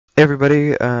Hey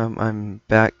everybody, I'm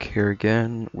back here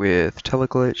again with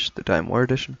Teleglitch, the Time War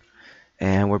Edition,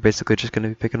 and we're basically just going to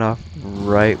be picking off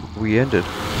right where we ended.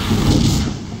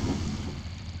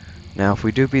 Now if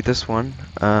we do beat this one,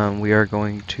 we are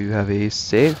going to have a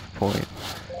save point,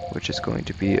 which is going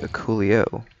to be a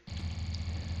Coolio.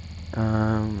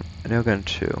 Nailgun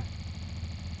 2.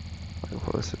 Like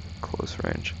close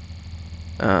range.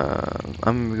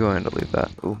 I'm going to leave that.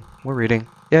 Ooh, we're reading.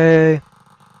 Yay!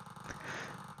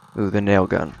 Ooh, the nail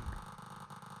gun.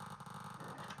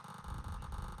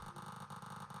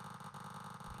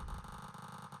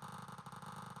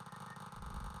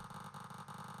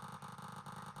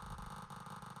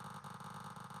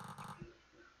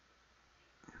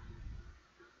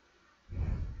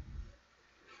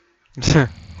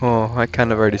 Oh, I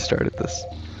kind of already started this.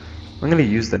 I'm gonna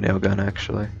use the nail gun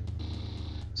actually.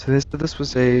 So this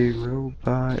was a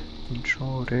robot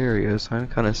controlled area, so I'm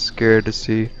kind of scared to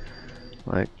see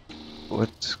like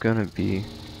what's gonna be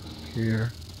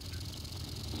here.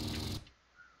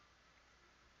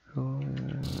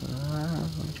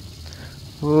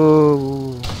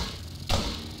 Whoa!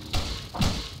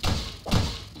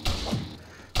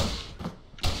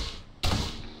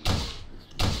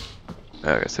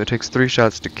 Okay, so it takes 3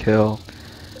 shots to kill.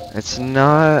 It's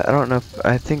not. I don't know if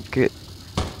I think it.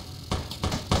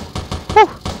 Whew!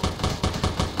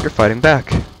 You're fighting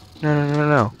back.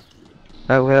 No.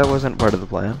 That wasn't part of the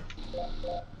plan.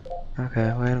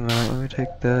 Okay, wait a minute. Let me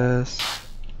take this.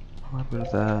 A little bit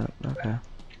of that. Okay.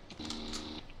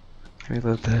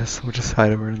 Reload this. We'll just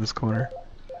hide over in this corner.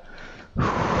 Whew,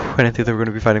 I didn't think they were going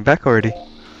to be fighting back already.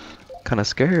 Kind of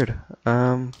scared.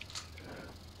 Can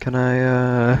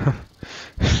I,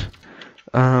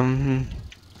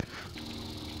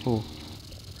 oh,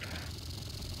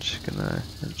 just gonna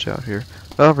inch out here.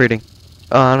 Oh, reading.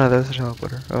 Oh no, that was a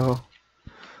teleporter. Oh,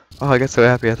 I got so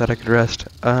happy I thought I could rest.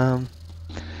 Oh,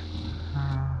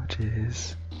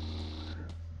 jeez.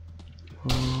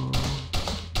 Oh.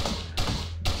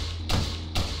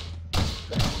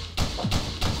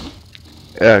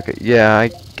 Okay, yeah,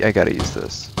 I gotta use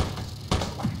this.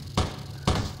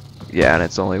 Yeah, and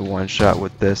it's only 1 shot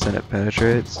with this and it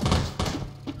penetrates.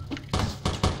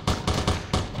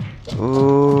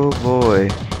 Oh boy.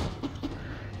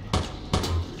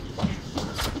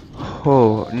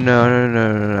 Oh,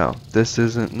 no. This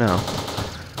isn't, no.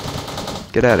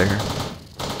 Get out of here.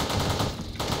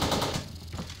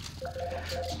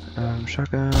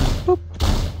 Shotgun. Boop.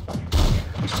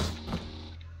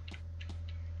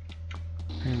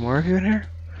 Any more of you in here?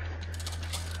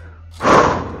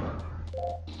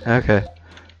 Okay.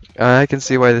 I can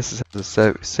see why this is a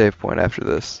save point after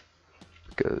this.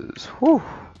 Because, whew.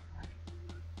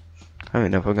 I don't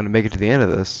even know if I'm going to make it to the end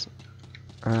of this.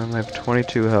 I have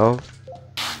 22 health.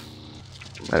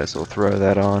 Might as well throw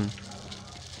that on.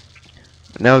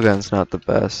 Nail gun's not the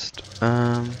best.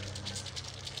 Might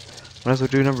as well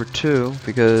do number 2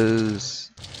 because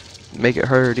make it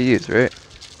harder to use, right?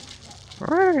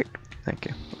 Alright. Thank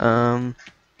you.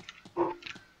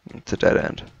 It's a dead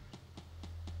end.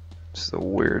 This is a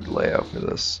weird layout for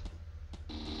this.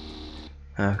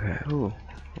 Okay. Ooh.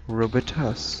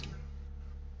 Robitus.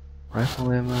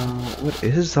 Rifle ammo. What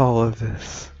is all of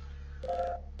this?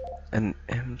 An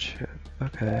M chip.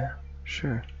 Okay.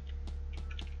 Sure.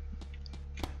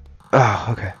 Oh,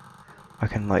 okay. I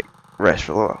can like rest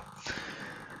for a little.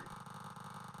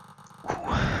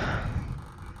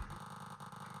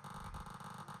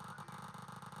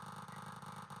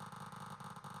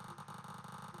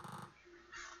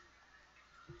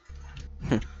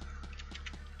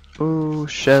 Oh,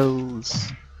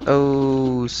 shells.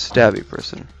 Oh, stabby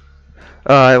person.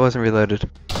 Oh, I wasn't reloaded.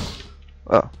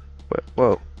 Oh, wait,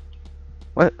 whoa.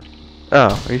 What?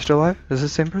 Oh, are you still alive? Is this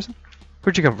the same person?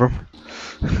 Where'd you come from?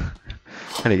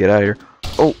 I need to get out of here.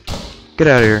 Oh, get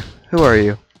out of here. Who are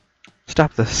you?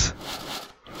 Stop this.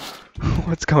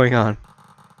 What's going on?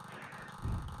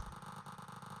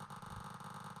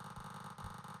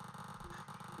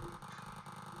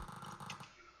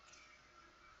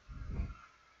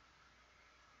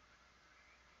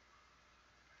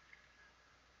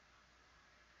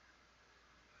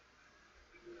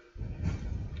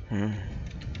 Hmm.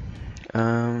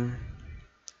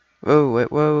 Whoa,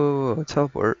 wait, whoa,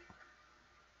 teleport.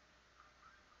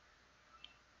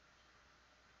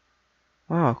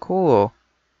 Wow, cool.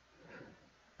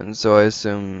 And so I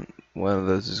assume one of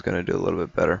those is gonna do a little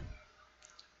bit better.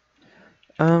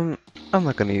 I'm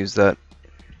not gonna use that.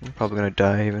 I'm probably gonna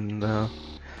die even though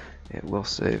it will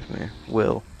save me.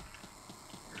 Will.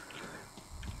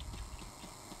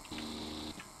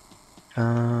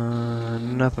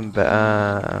 Nothing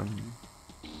bad.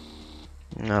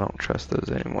 I don't trust those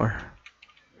anymore.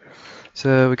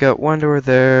 So we got one door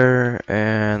there,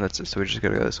 and that's it. So we just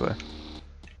gotta go this way.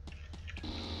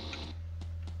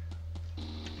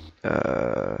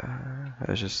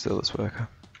 It's just still this way. Okay.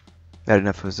 I didn't know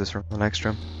if it was this room or the next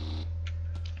room.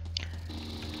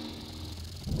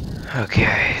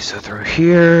 Okay, so through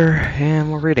here,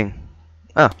 and we're reading.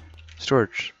 Oh,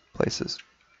 storage places.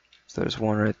 So there's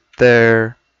one right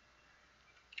there.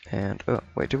 And, oh,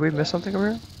 wait, did we miss something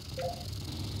over here?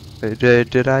 Wait,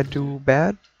 did I do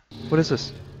bad? What is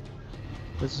this?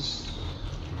 What is this?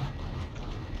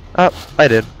 Oh, I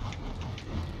did.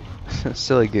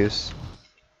 Silly goose.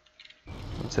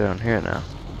 What's down here now?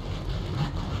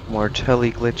 More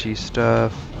teleglitchy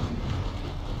stuff.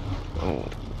 Oh,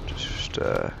 just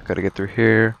gotta get through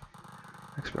here.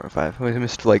 Experiment 5. We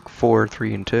missed like 4,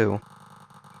 3, and 2.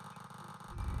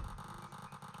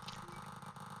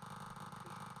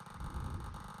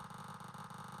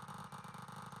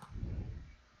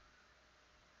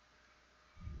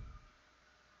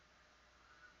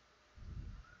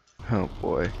 Oh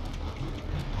boy.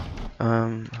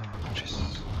 Oh, Jesus.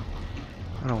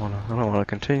 I don't wanna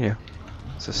continue.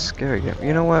 It's a scary game.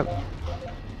 You know what?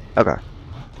 Okay.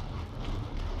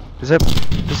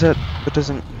 That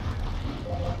doesn't...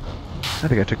 I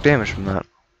think I took damage from that.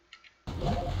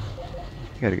 You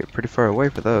gotta get pretty far away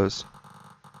for those.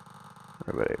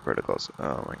 Everybody, verticals.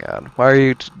 Oh my god. Why are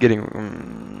you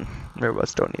getting...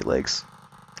 robots don't need legs.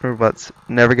 Robots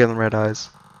never give them red eyes.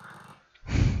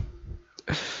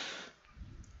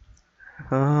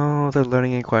 Oh, they're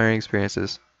learning and acquiring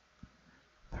experiences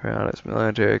throughout his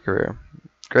military career.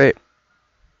 Great.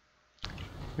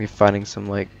 Be finding some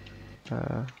like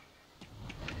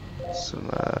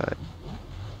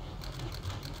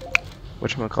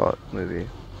whatchamacallit movie.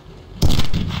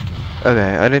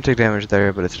 Okay, I didn't take damage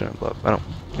there, but it's didn't blow up. I don't,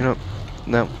 you know,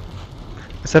 no.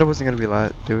 I said I wasn't gonna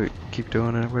be keep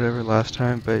doing it or whatever last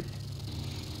time, but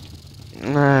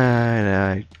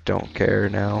I don't care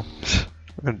now.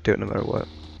 I'm gonna do it no matter what.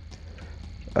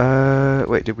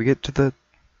 Wait, did we get to the?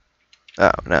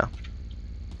 Oh no.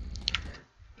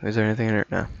 Is there anything in here?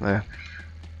 No. Okay.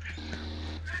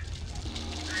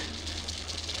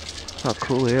 Oh,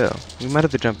 coolio. We might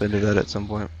have to jump into that at some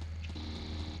point.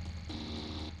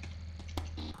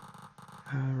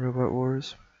 Robot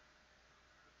Wars.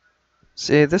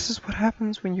 See, this is what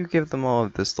happens when you give them all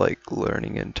of this, like,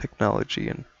 learning and technology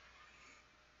and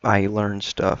I learn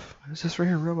stuff. Is this right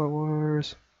here? Robot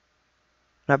Wars.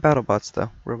 Not BattleBots,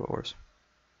 though. Robot Wars.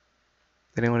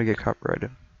 They didn't want to get copyrighted.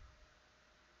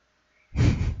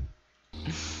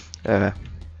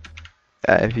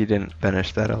 If you didn't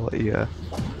finish that, I'll let you,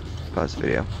 pause the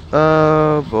video.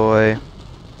 Oh, boy.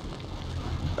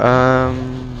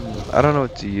 I don't know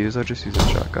what to use. I'll just use a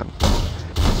shotgun.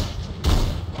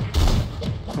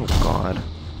 Oh, God.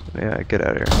 Yeah, get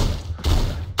out of here.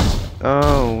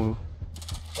 Oh.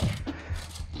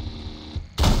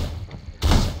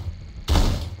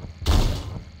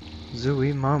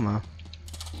 Zooey mama.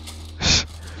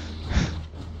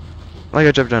 Like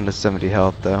I jumped down to 70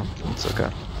 health though. It's okay.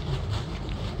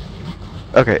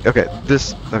 Okay, okay.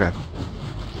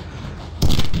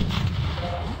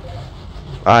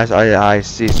 I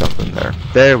see something there.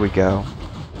 There we go.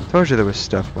 Told you there was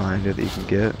stuff behind it that you can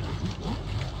get.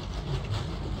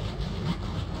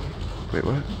 Wait,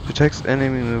 what? Detects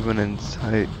enemy movement in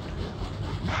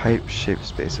height-shaped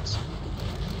spaces.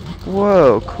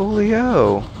 Whoa,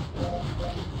 coolio.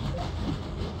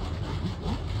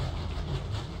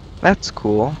 That's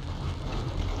cool.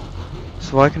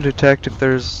 So I can detect if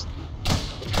there's...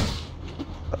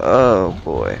 Oh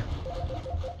boy.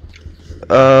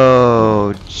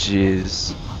 Oh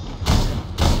jeez.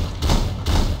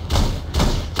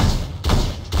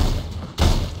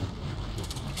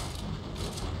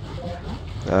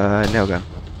 Nail gun.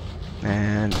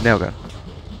 And nail gun.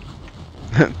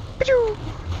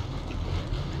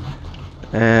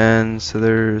 And so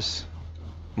there's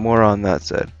more on that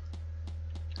side.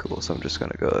 Cool, so I'm just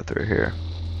gonna go through here.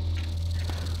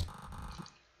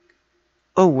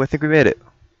 Oh, I think we made it.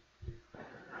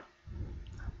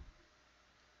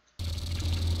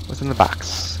 What's in the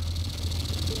box?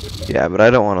 Yeah, but I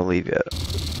don't want to leave yet.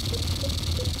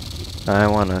 I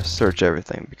want to search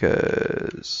everything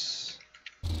because...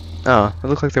 Oh, it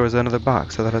looked like there was another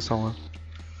box. I thought I saw one.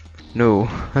 No,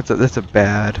 that's a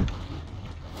bad.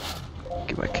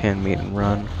 Get my canned meat and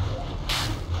run.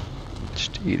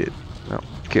 Just eat it. No,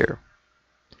 care.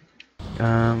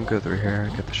 Go through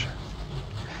here. Get the shot.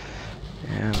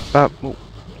 And bop, oh,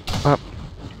 bop.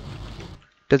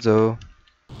 Deadzo.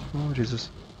 Oh Jesus.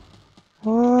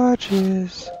 Oh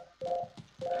jeez.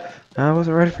 I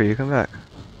wasn't ready for you. Come back.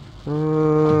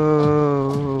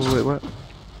 Oh wait, what?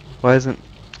 Why isn't?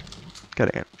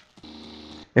 Getting it.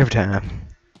 Every time.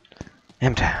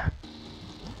 Every time.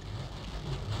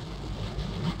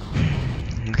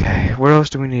 Okay, where else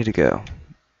do we need to go?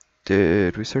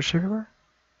 Did we search everywhere?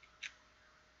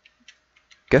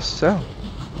 Guess so.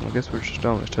 Well, I guess we're just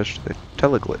almost touched the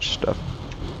teleglitch stuff.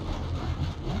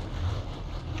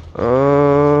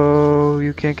 Oh,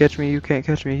 you can't catch me, you can't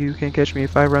catch me, you can't catch me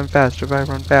if I run fast, if I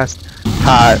run fast.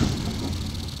 Hot.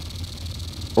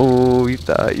 Oh, you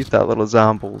thought little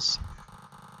zombies.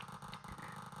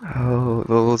 Oh,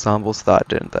 the little zombies thought,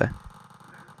 didn't they?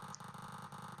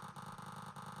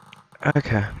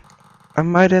 Okay. I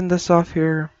might end this off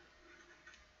here.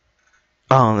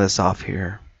 I'll end this off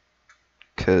here.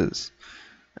 Because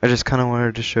I just kind of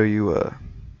wanted to show you a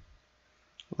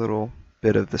little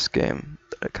bit of this game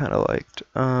that I kind of liked.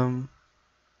 I'll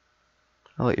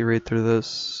let you read through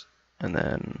this, and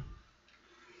then,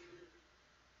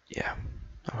 yeah,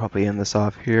 I'll probably end this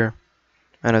off here.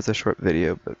 I know it's a short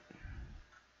video, but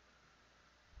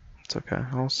it's okay.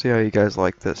 I'll see how you guys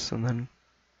like this, and then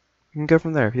we can go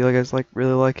from there. If you guys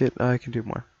really like it, I can do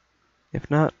more.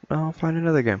 If not, I'll find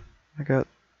another game. I got,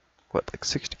 what, like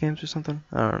 60 games or something?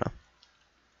 I don't know.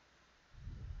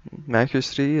 My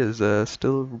accuracy is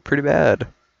still pretty bad.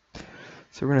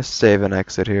 So we're gonna save and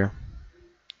exit here.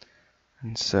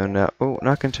 And so now, oh,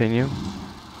 not continue.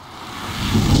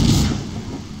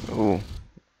 Oh,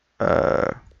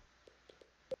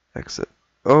 exit.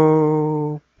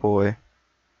 Oh boy.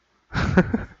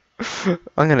 I'm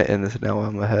gonna end this now while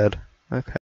I'm ahead. Okay.